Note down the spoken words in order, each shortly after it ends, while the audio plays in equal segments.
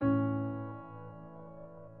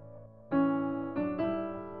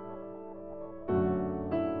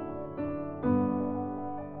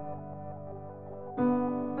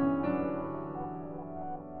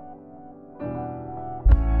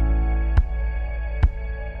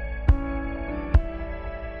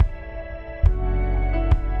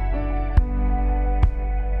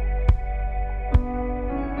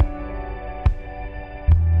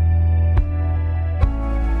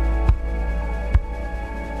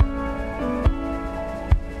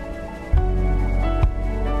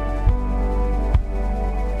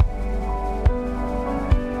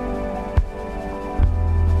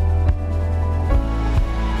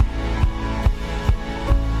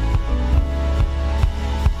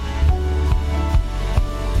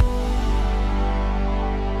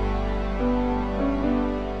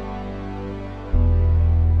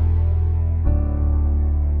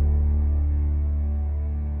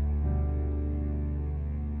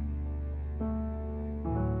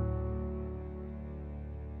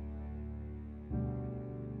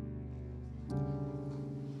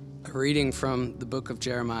A reading from the book of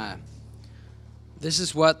Jeremiah. This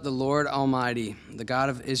is what the Lord Almighty, the God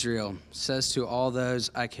of Israel, says to all those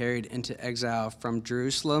I carried into exile from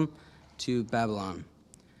Jerusalem to Babylon.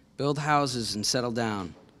 Build houses and settle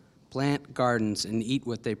down. Plant gardens and eat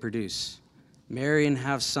what they produce. Marry and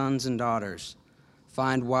have sons and daughters.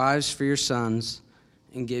 Find wives for your sons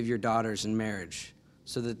and give your daughters in marriage,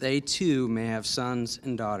 so that they too may have sons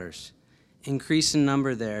and daughters. Increase in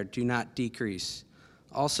number there, do not decrease.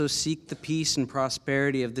 Also seek the peace and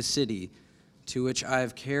prosperity of the city to which I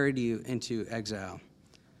have carried you into exile.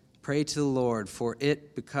 Pray to the Lord for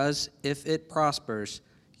it, because if it prospers,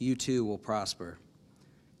 you too will prosper.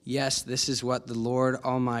 Yes, this is what the Lord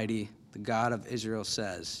Almighty, the God of Israel,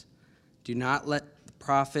 says. Do not let the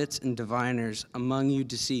prophets and diviners among you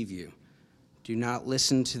deceive you. Do not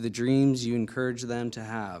listen to the dreams you encourage them to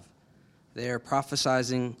have. They are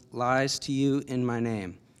prophesying lies to you in my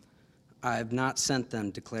name. I have not sent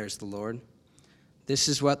them, declares the Lord. This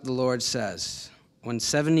is what the Lord says. When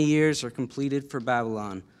 70 years are completed for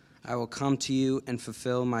Babylon, I will come to you and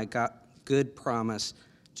fulfill my good promise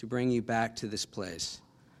to bring you back to this place.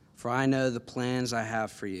 For I know the plans I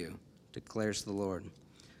have for you, declares the Lord.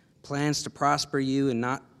 Plans to prosper you and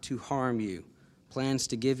not to harm you. Plans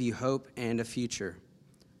to give you hope and a future.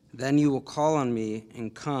 Then you will call on me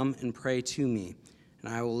and come and pray to me,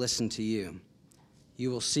 and I will listen to you. You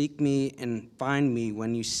will seek me and find me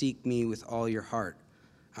when you seek me with all your heart.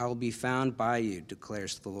 I will be found by you,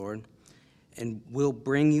 declares the Lord, and will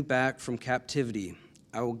bring you back from captivity.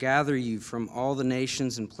 I will gather you from all the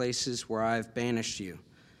nations and places where I have banished you,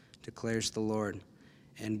 declares the Lord,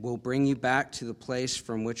 and will bring you back to the place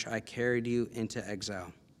from which I carried you into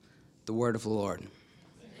exile. The word of the Lord.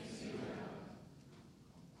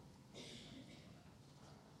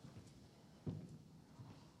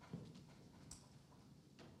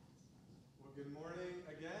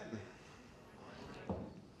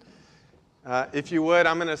 If you would,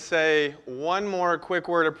 I'm going to say one more quick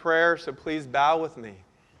word of prayer, so please bow with me.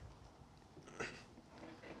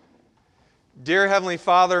 Dear Heavenly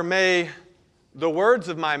Father, may the words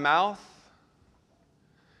of my mouth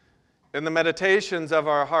and the meditations of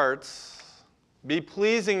our hearts be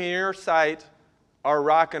pleasing in your sight, our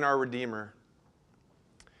rock and our Redeemer.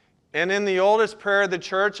 And in the oldest prayer of the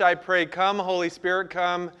church, I pray, come, Holy Spirit,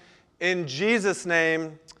 come. In Jesus'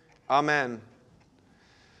 name, amen.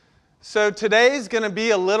 So today's going to be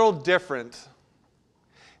a little different.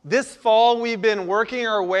 This fall, we've been working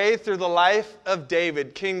our way through the life of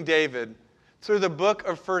David, King David, through the book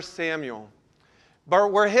of 1 Samuel.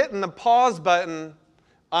 But we're hitting the pause button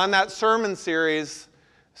on that sermon series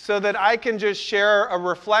so that I can just share a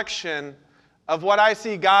reflection of what I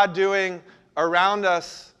see God doing around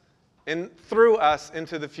us and through us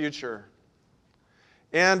into the future.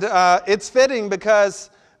 And it's fitting because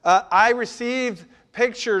I received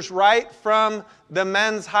pictures right from the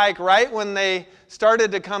men's hike, right when they started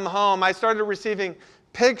to come home. I started receiving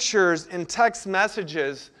pictures and text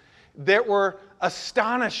messages that were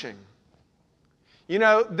astonishing. You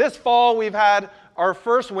know, this fall we've had our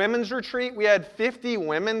first women's retreat. We had 50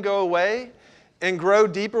 women go away and grow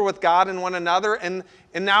deeper with God and one another. And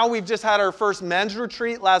now we've just had our first men's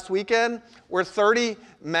retreat last weekend where 30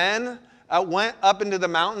 men went up into the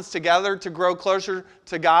mountains together to grow closer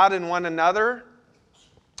to God and one another.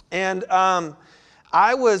 And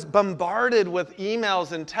I was bombarded with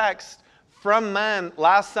emails and texts from men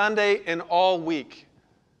last Sunday and all week.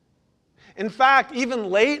 In fact, even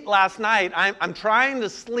late last night, I'm trying to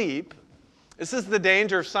sleep. This is the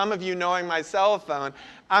danger of some of you knowing my cell phone.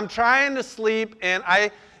 I'm trying to sleep, and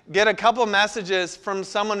I get a couple messages from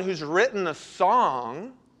someone who's written a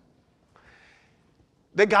song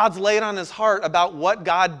that God's laid on his heart about what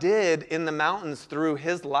God did in the mountains through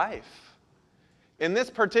his life. And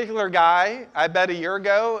this particular guy, I bet a year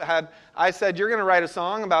ago, I said, you're going to write a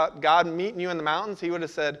song about God meeting you in the mountains. He would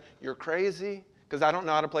have said, you're crazy, because I don't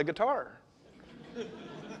know how to play guitar.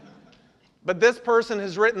 But this person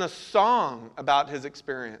has written a song about his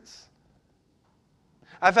experience.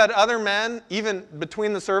 I've had other men, even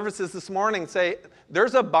between the services this morning, say,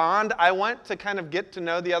 there's a bond. I went to kind of get to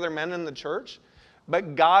know the other men in the church,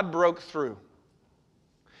 but God broke through.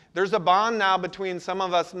 There's a bond now between some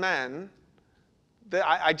of us men that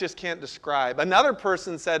I just can't describe. Another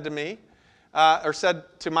person said to me, or said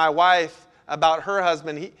to my wife about her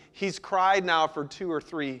husband, he's cried now for 2 or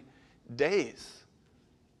 3 days.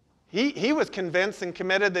 He was convinced and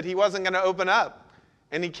committed that he wasn't going to open up.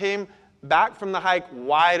 And he came back from the hike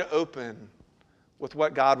wide open with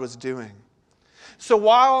what God was doing. So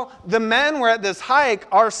while the men were at this hike,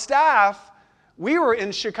 our staff, we were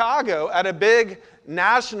in Chicago at a big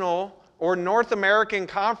national or North American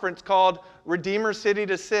conference called Redeemer City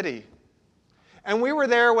to City. And we were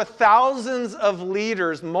there with thousands of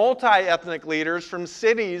leaders, multi-ethnic leaders from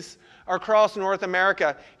cities across North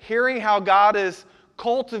America, hearing how God is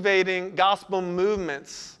cultivating gospel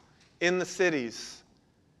movements in the cities.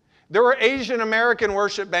 There were Asian American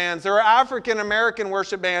worship bands. There were African American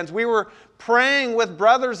worship bands. We were praying with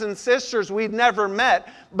brothers and sisters we'd never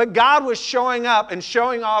met, but God was showing up and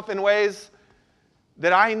showing off in ways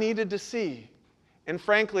that I needed to see. And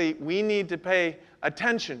frankly, we need to pay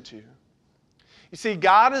attention to. You see,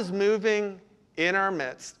 God is moving in our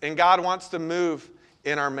midst, and God wants to move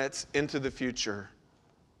in our midst into the future.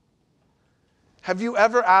 Have you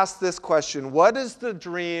ever asked this question? What is the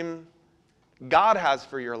dream God has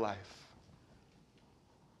for your life?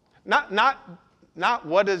 Not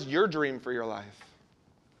what is your dream for your life.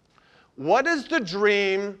 What is the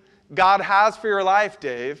dream God has for your life,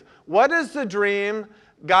 Dave? What is the dream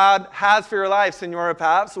God has for your life, Senora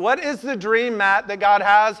Paps? What is the dream, Matt, that God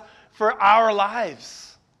has for our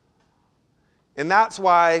lives? And that's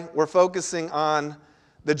why we're focusing on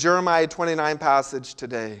the Jeremiah 29 passage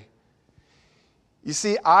today. You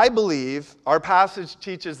see, I believe our passage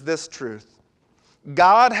teaches this truth.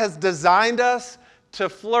 God has designed us to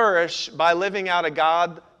flourish by living out a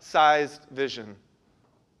God-sized vision.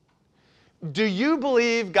 Do you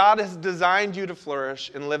believe God has designed you to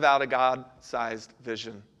flourish and live out a God-sized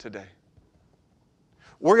vision today?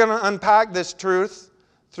 We're going to unpack this truth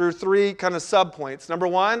through three kind of subpoints. Number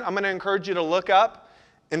one, I'm going to encourage you to look up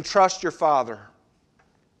and trust your Father.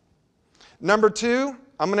 Number two,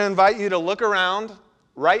 I'm going to invite you to look around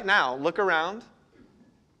right now. Look around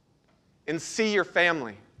and see your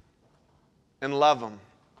family and love them.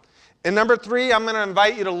 And number three, I'm going to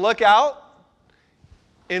invite you to look out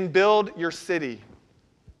and build your city.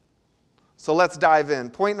 So let's dive in.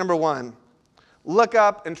 Point number one, look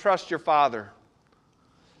up and trust your Father.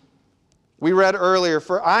 We read earlier,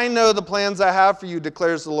 "For I know the plans I have for you,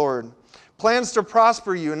 declares the Lord. Plans to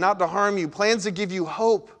prosper you and not to harm you. Plans to give you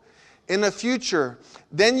hope in the future.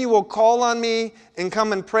 Then you will call on me and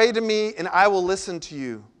come and pray to me, and I will listen to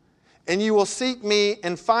you. And you will seek me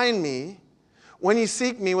and find me when you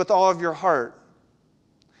seek me with all of your heart."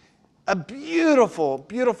 A beautiful,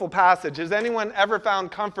 beautiful passage. Has anyone ever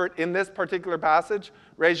found comfort in this particular passage?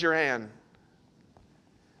 Raise your hand.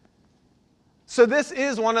 So this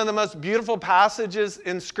is one of the most beautiful passages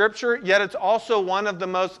in Scripture, yet it's also one of the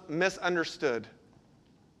most misunderstood.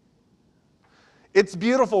 It's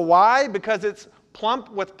beautiful. Why? Because it's plump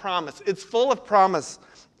with promise. It's full of promise.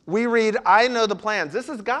 We read, "I know the plans." This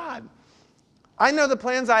is God. "I know the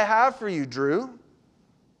plans I have for you, Drew.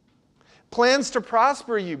 Plans to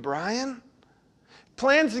prosper you, Brian.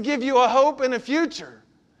 Plans to give you a hope and a future."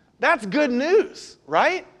 That's good news,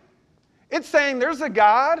 right? It's saying there's a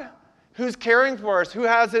God who's caring for us, who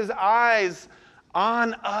has his eyes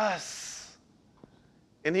on us.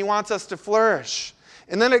 And he wants us to flourish.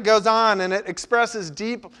 And then it goes on and it expresses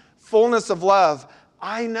deep fullness of love.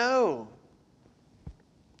 "I know.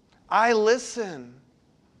 I listen.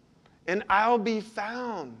 And I'll be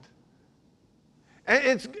found."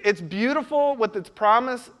 And it's beautiful with its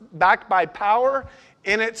promise backed by power,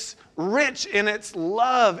 and it's rich in its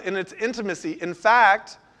love and its intimacy. In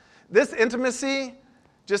fact, this intimacy,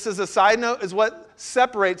 just as a side note, is what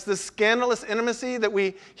separates the scandalous intimacy that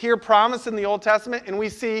we hear promised in the Old Testament and we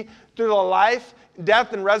see through the life,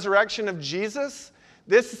 death, and resurrection of Jesus.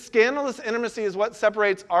 This scandalous intimacy is what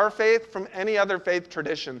separates our faith from any other faith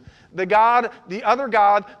tradition. The other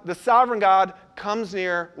God, the sovereign God, comes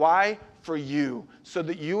near. Why? For you, so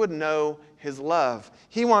that you would know his love.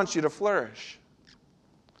 He wants you to flourish.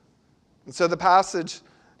 And so the passage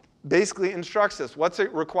basically instructs us. What's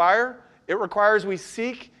it require? It requires we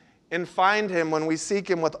seek and find him when we seek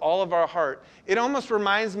him with all of our heart. It almost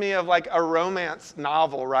reminds me of like a romance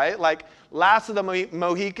novel, right? Like Last of the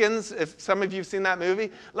Mohicans, if some of you have seen that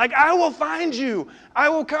movie. Like, "I will find you. I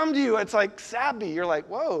will come to you." It's like sappy. You're like,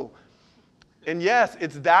 whoa. And yes,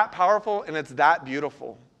 it's that powerful and it's that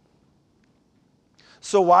beautiful.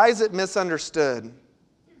 So why is it misunderstood?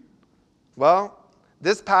 Well,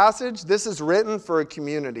 this passage, this is written for a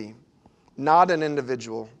community, not an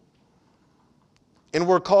individual. And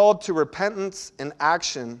we're called to repentance and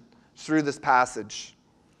action through this passage.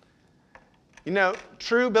 You know,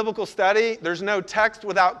 true biblical study, there's no text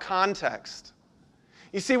without context.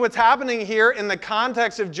 You see, what's happening here in the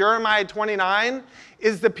context of Jeremiah 29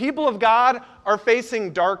 is the people of God are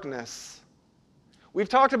facing darkness. We've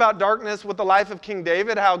talked about darkness with the life of King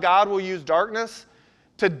David, how God will use darkness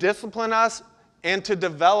to discipline us and to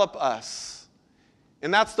develop us.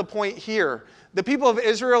 And that's the point here. The people of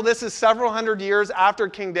Israel, this is several hundred years after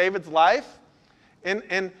King David's life.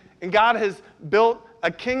 And God has built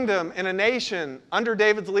a kingdom and a nation under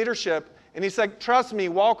David's leadership. And he's like, trust me,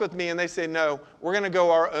 walk with me. And they say, no, we're going to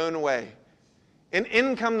go our own way. And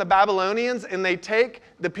in come the Babylonians, and they take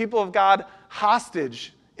the people of God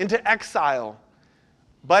hostage into exile.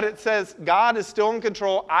 But it says, God is still in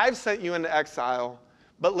control. I've sent you into exile.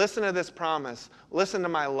 But listen to this promise. Listen to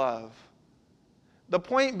my love. The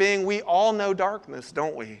point being, we all know darkness,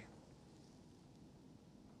 don't we?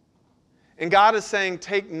 And God is saying,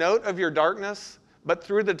 take note of your darkness, but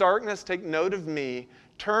through the darkness, take note of me.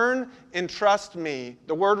 Turn and trust me.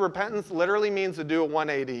 The word repentance literally means to do a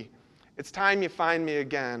 180. It's time you find me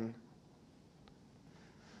again.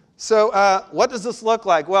 So what does this look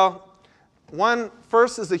like? Well,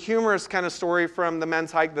 first is a humorous kind of story from the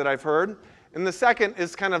men's hike that I've heard. And the second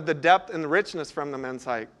is kind of the depth and the richness from the men's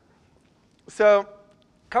hike. So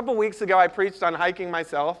a couple weeks ago, I preached on hiking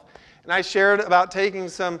myself. And I shared about taking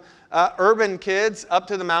some urban kids up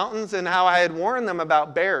to the mountains and how I had warned them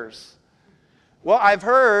about bears. Well, I've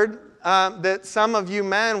heard that some of you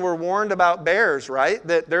men were warned about bears, right?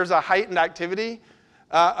 That there's a heightened activity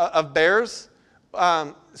of bears.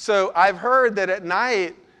 So I've heard that at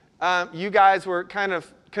night, you guys were kind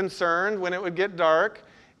of concerned when it would get dark.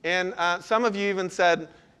 And some of you even said,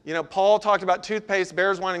 you know, Paul talked about toothpaste,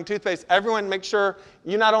 bears wanting toothpaste. Everyone make sure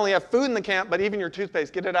you not only have food in the camp, but even your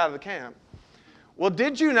toothpaste, get it out of the camp. Well,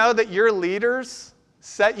 did you know that your leaders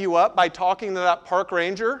set you up by talking to that park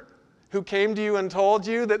ranger who came to you and told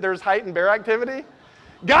you that there's heightened bear activity?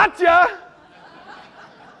 Gotcha!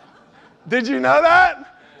 Did you know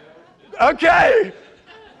that? Okay.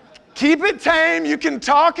 Keep it tame. You can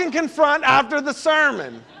talk and confront after the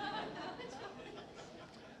sermon.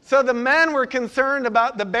 So the men were concerned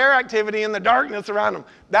about the bear activity and the darkness around them.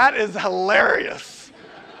 That is hilarious.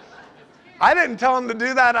 I didn't tell them to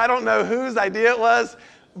do that. I don't know whose idea it was.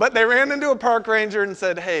 But they ran into a park ranger and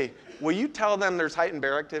said, hey, will you tell them there's heightened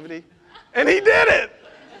bear activity? And he did it.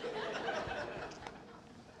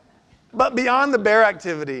 But beyond the bear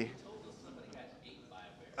activity.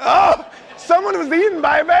 Oh, someone was eaten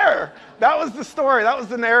by a bear. That was the story. That was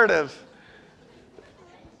the narrative.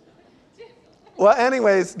 Well,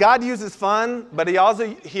 anyways, God uses fun, but he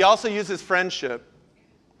also uses friendship.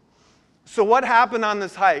 So what happened on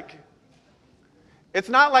this hike? It's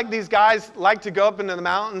not like these guys like to go up into the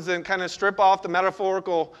mountains and kind of strip off the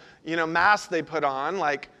metaphorical, mask they put on.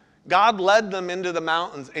 Like, God led them into the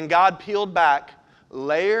mountains, and God peeled back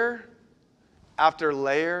layer after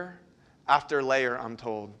layer after layer, I'm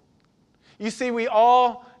told. You see, we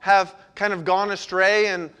all have kind of gone astray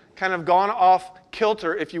and kind of gone off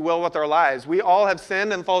kilter, if you will, with our lives. We all have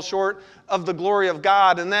sinned and fall short of the glory of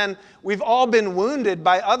God. And then we've all been wounded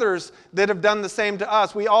by others that have done the same to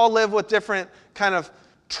us. We all live with different kind of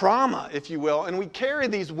trauma, if you will. And we carry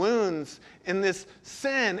these wounds in this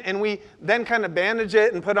sin. And we then kind of bandage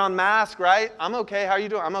it and put on masks, right? I'm okay. How are you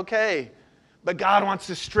doing? I'm okay. But God wants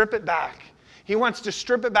to strip it back. He wants to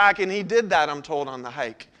strip it back. And he did that, I'm told, on the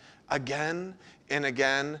hike. Again and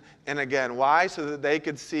again and again. Why? So that they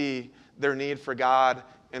could see their need for God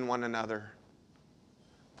and one another.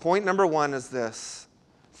 Point number one is this.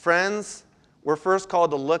 Friends, we're first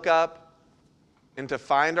called to look up and to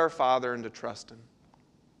find our Father and to trust Him.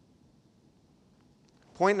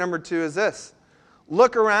 Point number two is this.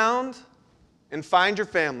 Look around and find your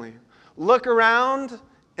family. Look around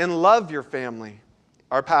and love your family.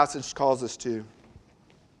 Our passage calls us to.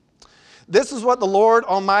 This is what the Lord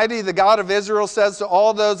Almighty, the God of Israel, says to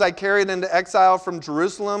all those I carried into exile from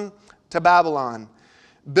Jerusalem to Babylon.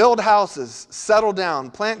 Build houses, settle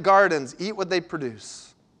down, plant gardens, eat what they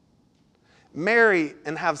produce. Marry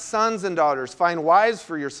and have sons and daughters. Find wives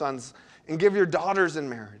for your sons and give your daughters in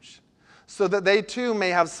marriage, so that they too may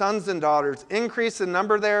have sons and daughters. Increase in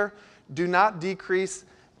number there, do not decrease.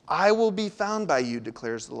 I will be found by you,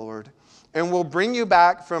 declares the Lord, and will bring you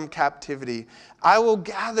back from captivity. I will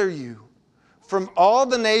gather you from all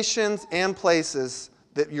the nations and places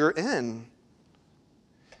that you're in.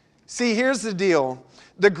 See, here's the deal.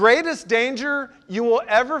 The greatest danger you will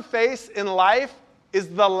ever face in life is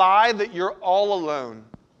the lie that you're all alone.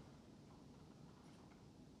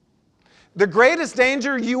 The greatest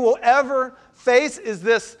danger you will ever face is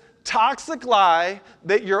this toxic lie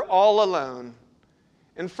that you're all alone.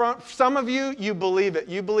 And for some of you, you believe it.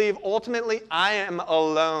 You believe ultimately, I am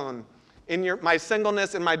alone. In my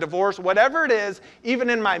singleness, in my divorce, whatever it is, even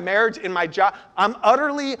in my marriage, in my job, I'm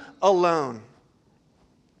utterly alone.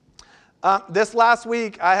 This last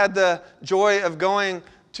week, I had the joy of going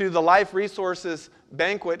to the Life Resources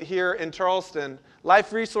banquet here in Charleston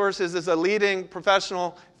Life Resources is a leading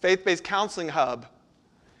professional faith-based counseling hub.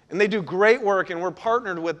 And they do great work, and we're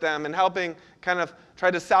partnered with them in helping kind of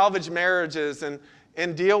try to salvage marriages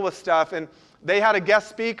and deal with stuff. And they had a guest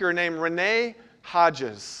speaker named Renee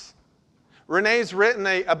Hodges. Renee's written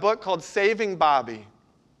a book called Saving Bobby.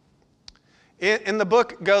 In the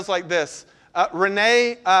book goes like this.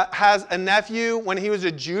 Renee has a nephew. When he was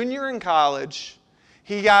a junior in college,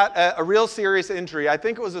 he got a real serious injury. I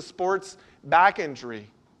think it was a sports back injury.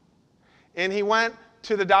 And he went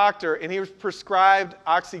to the doctor, and he was prescribed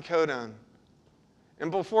oxycodone. And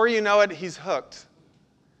before you know it, he's hooked.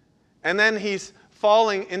 And then he's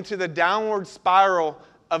falling into the downward spiral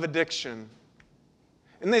of addiction.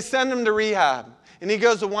 And they send him to rehab. And he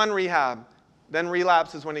goes to one rehab, then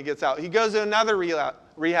relapses when he gets out. He goes to another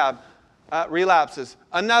rehab, relapses.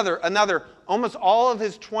 Another. Almost all of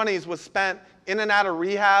his 20s was spent in and out of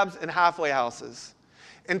rehabs and halfway houses.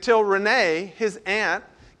 Until Renee, his aunt,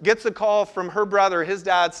 gets a call from her brother, his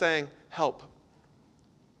dad, saying, help.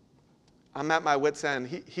 I'm at my wit's end.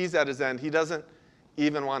 He's at his end. He doesn't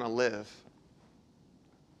even want to live.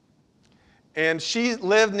 And she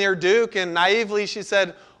lived near Duke, and naively she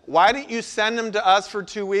said, why don't you send him to us for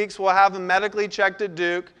 2 weeks? We'll have him medically checked at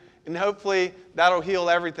Duke, and hopefully that'll heal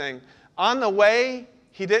everything. On the way,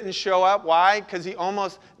 he didn't show up. Why? Because he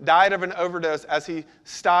almost died of an overdose as he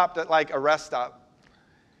stopped at like a rest stop.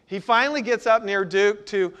 He finally gets up near Duke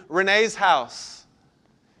to Renee's house.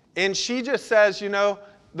 And she just says,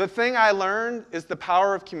 the thing I learned is the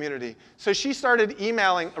power of community. So she started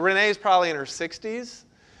emailing. Renee's probably in her 60s.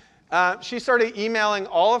 She started emailing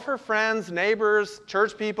all of her friends, neighbors,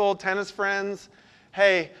 church people, tennis friends.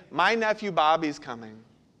 Hey, my nephew Bobby's coming.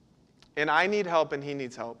 And I need help, and he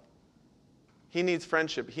needs help. He needs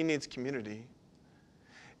friendship. He needs community.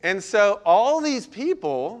 And so all these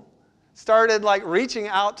people started reaching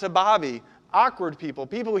out to Bobby, awkward people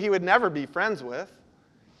he would never be friends with.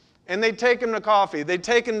 And they'd take him to coffee, they'd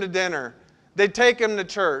take him to dinner, they'd take him to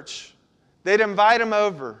church, they'd invite him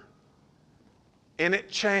over. And it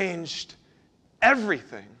changed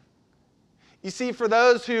everything. You see, for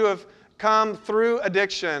those who have come through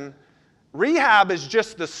addiction, rehab is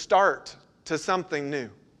just the start to something new.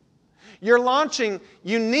 You're launching,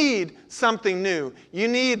 you need something new. You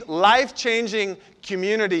need life-changing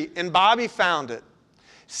community, and Bobby found it.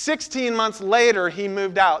 16 months later, he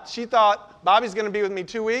moved out. She thought, Bobby's going to be with me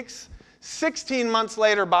 2 weeks. 16 months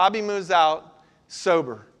later, Bobby moves out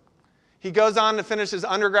sober. He goes on to finish his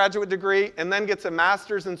undergraduate degree and then gets a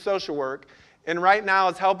master's in social work, and right now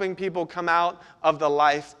is helping people come out of the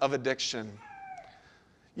life of addiction.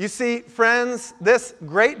 You see, friends, this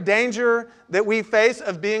great danger that we face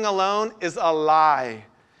of being alone is a lie.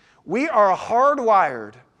 We are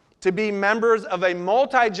hardwired to be members of a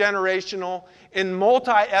multi-generational and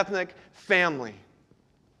multi-ethnic family.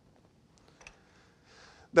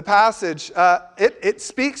 The passage, it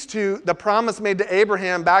speaks to the promise made to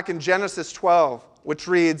Abraham back in Genesis 12, which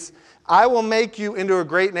reads, I will make you into a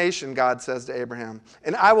great nation, God says to Abraham,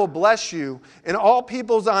 and I will bless you, and all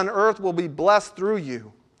peoples on earth will be blessed through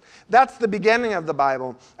you. That's the beginning of the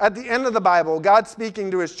Bible. At the end of the Bible, God's speaking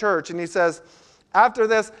to his church, and he says, after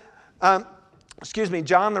this,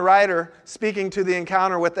 John the writer speaking to the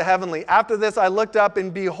encounter with the heavenly, after this I looked up,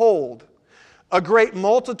 and behold, a great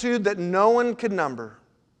multitude that no one could number,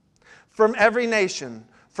 from every nation,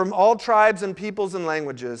 from all tribes and peoples and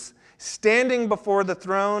languages, standing before the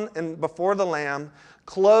throne and before the Lamb,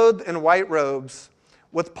 clothed in white robes,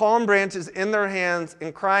 with palm branches in their hands,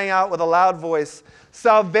 and crying out with a loud voice,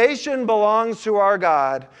 salvation belongs to our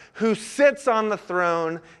God, who sits on the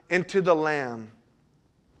throne, and to the Lamb.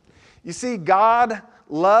 You see, God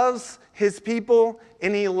loves his people,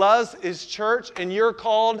 and he loves his church, and you're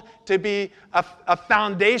called to be a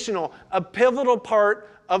foundational, a pivotal part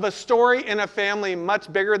of a story in a family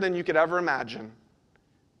much bigger than you could ever imagine.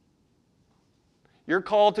 You're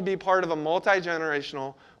called to be part of a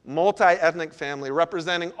multi-generational, multi-ethnic family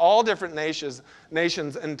representing all different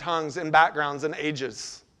nations and tongues and backgrounds and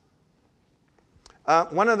ages.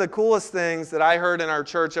 One of the coolest things that I heard in our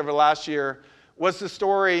church over the last year was the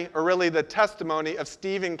story, or really the testimony, of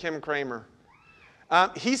Steve and Kim Kramer.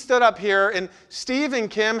 He stood up here, and Steve and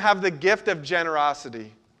Kim have the gift of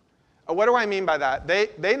generosity. What do I mean by that?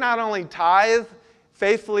 They not only tithe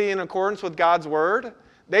faithfully in accordance with God's word,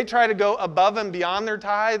 they try to go above and beyond their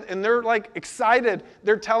tithe, and they're excited.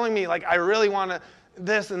 They're telling me I really want to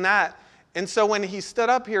this and that. And so when he stood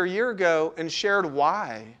up here a year ago and shared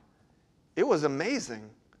why, it was amazing.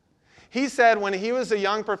 He said when he was a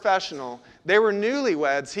young professional, they were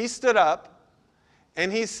newlyweds, he stood up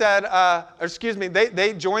and he said,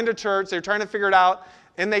 they joined a church, they were trying to figure it out,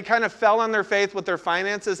 and they kind of fell on their faith with their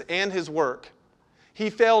finances and his work. He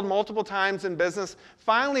failed multiple times in business.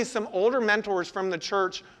 Finally, some older mentors from the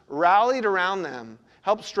church rallied around them,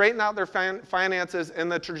 helped straighten out their finances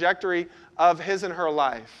and the trajectory of his and her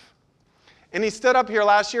life. And he stood up here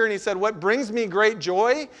last year and he said, what brings me great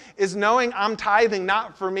joy is knowing I'm tithing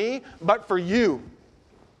not for me, but for you.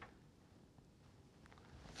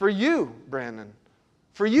 For you, Brandon.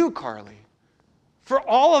 For you, Carly. For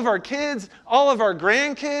all of our kids, all of our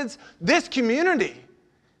grandkids, this community.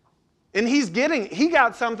 And he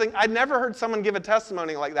got something. I'd never heard someone give a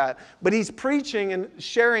testimony like that. But he's preaching and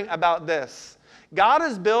sharing about this. God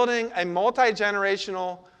is building a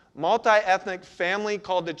multi-generational, multi-ethnic family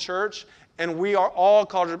called the church, and we are all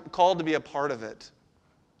called to be a part of it.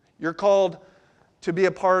 You're called to be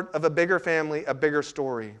a part of a bigger family, a bigger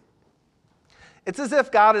story. It's as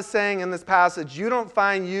if God is saying in this passage, you don't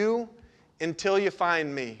find you until you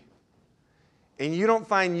find me. And you don't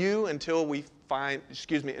find you until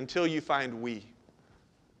you find we.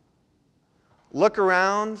 Look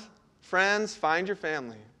around, friends, find your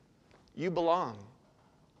family. You belong.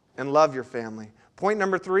 And love your family. Point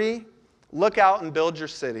number 3, look out and build your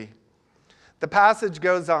city. The passage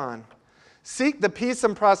goes on. Seek the peace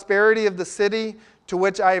and prosperity of the city to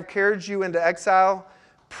which I have carried you into exile.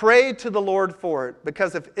 Pray to the Lord for it,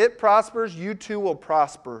 because if it prospers, you too will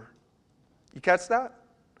prosper. You catch that?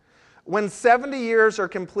 When 70 years are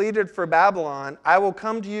completed for Babylon, I will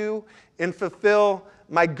come to you and fulfill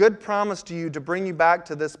my good promise to you to bring you back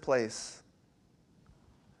to this place.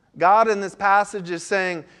 God in this passage is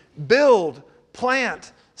saying, build,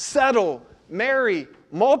 plant, settle, marry,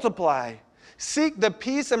 multiply. Seek the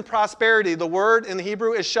peace and prosperity. The word in the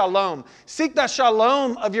Hebrew is shalom. Seek the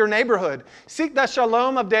shalom of your neighborhood. Seek the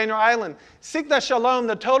shalom of Daniel Island. Seek the shalom,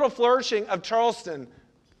 the total flourishing of Charleston.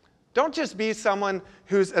 Don't just be someone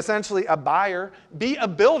who's essentially a buyer. Be a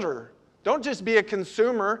builder. Don't just be a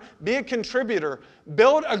consumer. Be a contributor.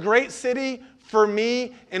 Build a great city for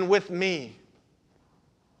me and with me.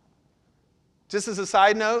 Just as a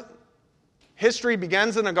side note, history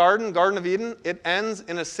begins in a garden, Garden of Eden. It ends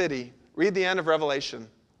in a city. Read the end of Revelation.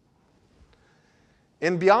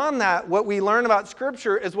 And beyond that, what we learn about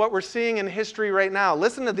Scripture is what we're seeing in history right now.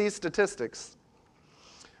 Listen to these statistics.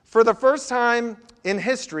 For the first time in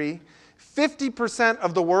history, 50%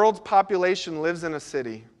 of the world's population lives in a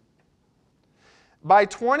city. By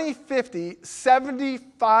 2050,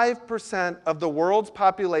 75% of the world's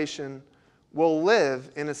population will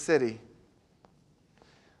live in a city.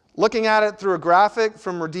 Looking at it through a graphic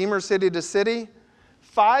from Redeemer City to City,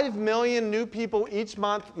 5 million new people each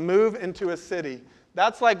month move into a city.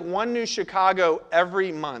 That's like one new Chicago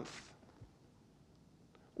every month.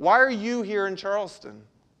 Why are you here in Charleston?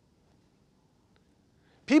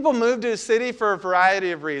 People move to a city for a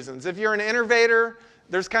variety of reasons. If you're an innovator,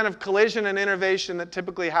 there's kind of collision and innovation that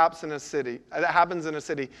typically happens in a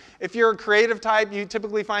city. If you're a creative type, you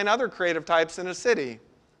typically find other creative types in a city.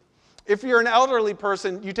 If you're an elderly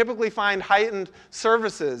person, you typically find heightened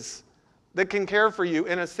services that can care for you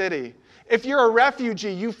in a city. If you're a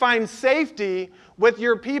refugee, you find safety with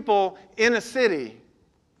your people in a city.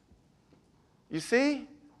 You see?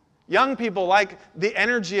 Young people like the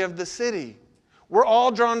energy of the city. We're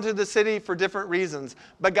all drawn to the city for different reasons.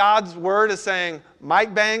 But God's word is saying,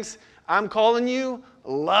 Mike Banks, I'm calling you,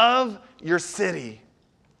 love your city.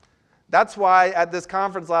 That's why at this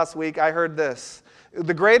conference last week, I heard this.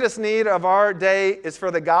 The greatest need of our day is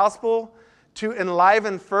for the gospel to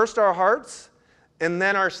enliven first our hearts and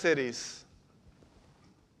then our cities.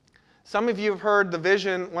 Some of you have heard the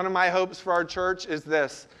vision. One of my hopes for our church is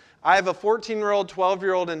this. I have a 14-year-old,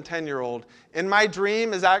 12-year-old, and 10-year-old. And my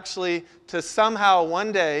dream is actually to somehow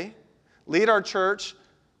one day lead our church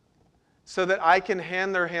so that I can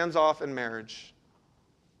hand their hands off in marriage.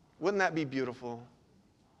 Wouldn't that be beautiful?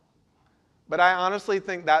 But I honestly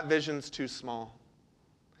think that vision's too small.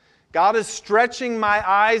 God is stretching my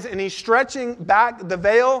eyes, and He's stretching back the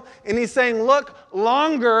veil, and He's saying, look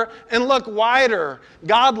longer and look wider.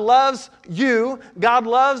 God loves you. God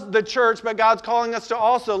loves the church, but God's calling us to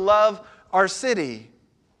also love our city.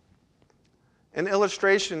 An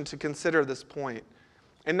illustration to consider this point.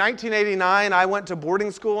 In 1989, I went to boarding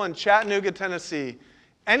school in Chattanooga, Tennessee.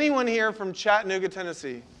 Anyone here from Chattanooga,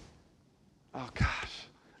 Tennessee? Oh, gosh.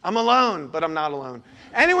 I'm alone, but I'm not alone.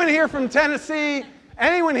 Anyone here from Tennessee?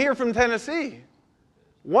 Anyone here from Tennessee?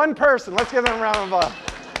 One person. Let's give them a round of applause.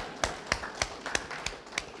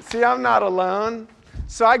 See, I'm not alone.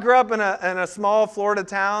 So I grew up in a small Florida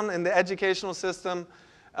town, and the educational system,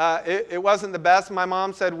 it wasn't the best. My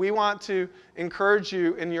mom said, we want to encourage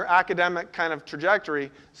you in your academic kind of trajectory.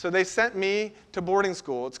 So they sent me to boarding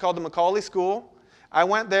school. It's called the Macaulay School. I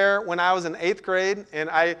went there when I was in 8th grade, and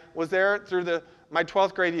I was there through my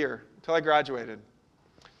 12th grade year until I graduated.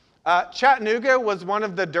 Chattanooga was one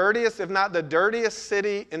of the dirtiest, if not the dirtiest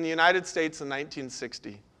city in the United States in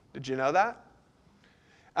 1960. Did you know that?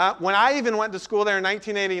 When I even went to school there in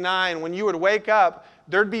 1989, when you would wake up,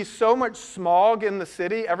 there'd be so much smog in the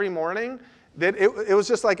city every morning that it was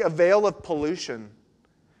just like a veil of pollution.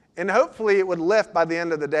 And hopefully it would lift by the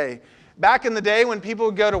end of the day. Back in the day when people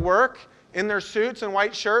would go to work in their suits and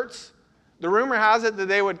white shirts, the rumor has it that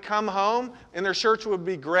they would come home and their shirts would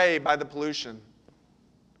be gray by the pollution.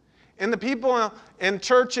 And the people in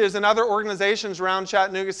churches and other organizations around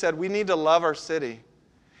Chattanooga said, we need to love our city.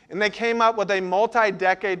 And they came up with a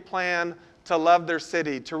multi-decade plan to love their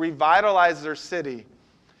city, to revitalize their city.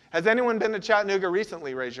 Has anyone been to Chattanooga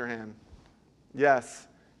recently? Raise your hand. Yes.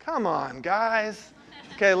 Come on, guys.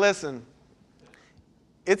 Okay, listen.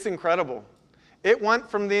 It's incredible. It went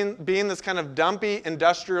from being this kind of dumpy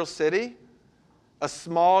industrial city, a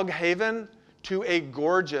smog haven, to a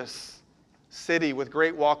gorgeous city with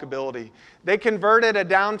great walkability. They converted a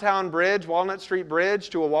downtown bridge, Walnut Street Bridge,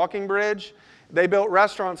 to a walking bridge. They built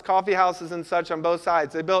restaurants, coffee houses, and such on both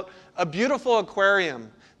sides. They built a beautiful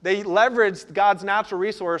aquarium. They leveraged God's natural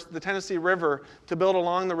resource, the Tennessee River, to build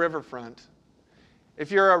along the riverfront. If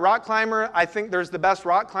you're a rock climber, I think there's the best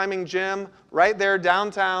rock climbing gym right there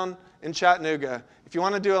downtown in Chattanooga. If you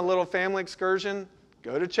want to do a little family excursion,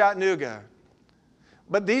 go to Chattanooga.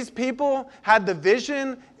 But these people had the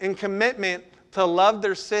vision and commitment to love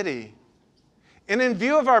their city. And in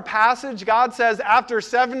view of our passage, God says, after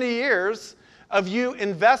 70 years of you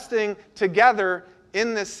investing together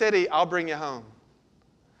in this city, I'll bring you home.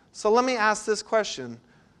 So let me ask this question.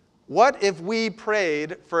 What if we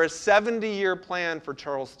prayed for a 70-year plan for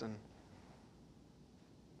Charleston?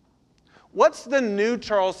 What's the new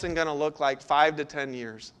Charleston going to look like 5 to 10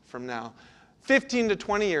 years from now? 15 to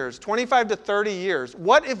 20 years, 25 to 30 years.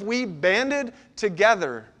 What if we banded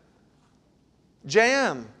together?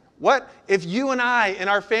 JM, what if you and I and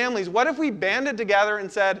our families, what if we banded together and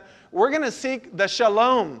said, we're going to seek the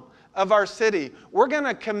shalom of our city. We're going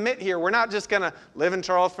to commit here. We're not just going to live in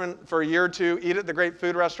Charleston for a year or two, eat at the great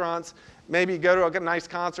food restaurants, maybe go to a nice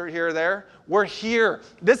concert here or there. We're here.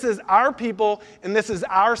 This is our people, and this is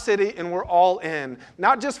our city, and we're all in.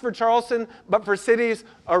 Not just for Charleston, but for cities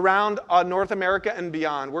around North America and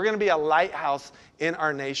beyond. We're going to be a lighthouse in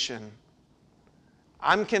our nation.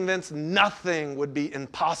 I'm convinced nothing would be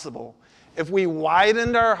impossible if we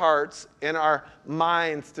widened our hearts and our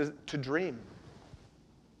minds to dream.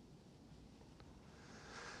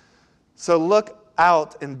 So look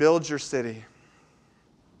out and build your city.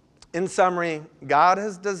 In summary, God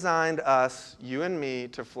has designed us, you and me,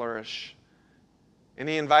 to flourish. And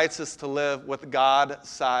He invites us to live with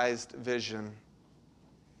God-sized vision.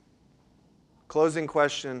 Closing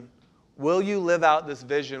question, will you live out this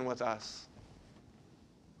vision with us?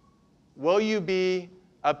 Will you be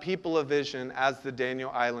a people of vision as the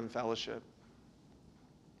Daniel Island Fellowship?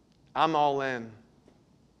 I'm all in.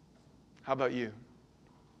 How about you?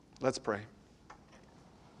 Let's pray.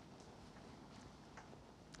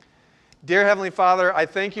 Dear Heavenly Father, I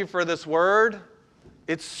thank you for this word.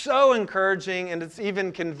 It's so encouraging and it's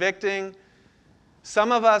even convicting.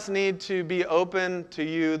 Some of us need to be open to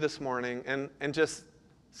you this morning and just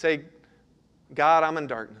say, God, I'm in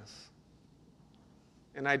darkness.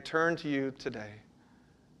 And I turn to you today.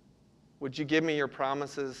 Would you give me your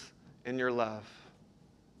promises and your love?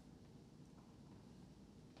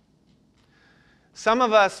 Some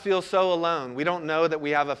of us feel so alone. We don't know that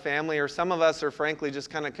we have a family, or some of us are frankly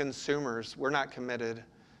just kind of consumers. We're not committed.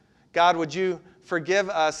 God, would you forgive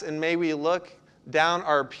us, and may we look down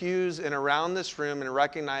our pews and around this room and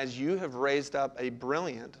recognize you have raised up a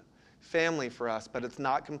brilliant family for us, but it's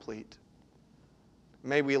not complete.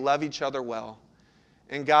 May we love each other well.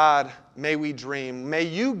 And God, may we dream. May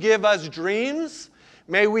you give us dreams.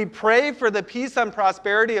 May we pray for the peace and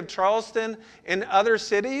prosperity of Charleston and other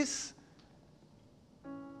cities.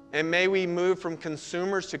 And may we move from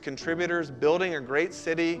consumers to contributors, building a great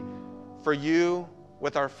city for you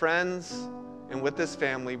with our friends and with this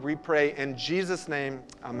family. We pray in Jesus' name,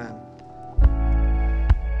 amen.